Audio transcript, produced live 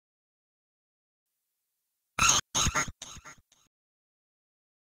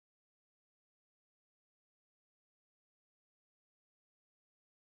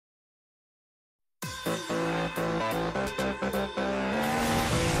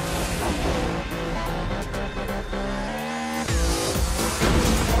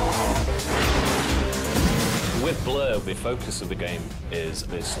Blur, the focus of the game is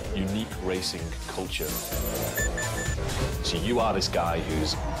this unique racing culture. So you are this guy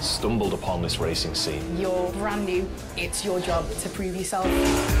who's stumbled upon this racing scene. You're brand new. It's your job to prove yourself.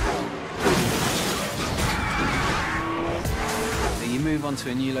 You move on to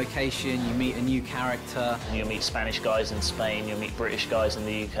a new location, you meet a new character. You'll meet Spanish guys in Spain, you'll meet British guys in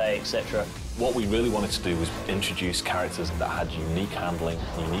the UK, etc. What we really wanted to do was introduce characters that had unique handling,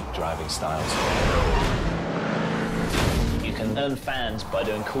 unique driving styles. You can earn fans by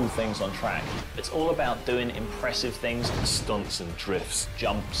doing cool things on track. It's all about doing impressive things. Stunts and drifts.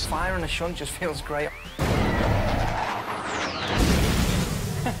 Jumps. Fire and a shunt just feels great.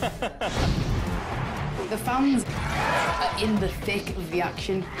 The fans are in the thick of the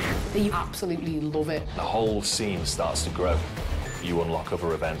action. They absolutely love it. The whole scene starts to grow. You unlock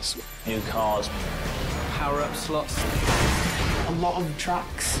other events. New cars. Power-up slots. A lot of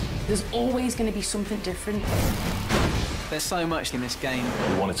tracks. There's always going to be something different. There's so much in this game.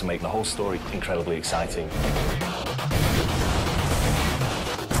 We wanted to make the whole story incredibly exciting.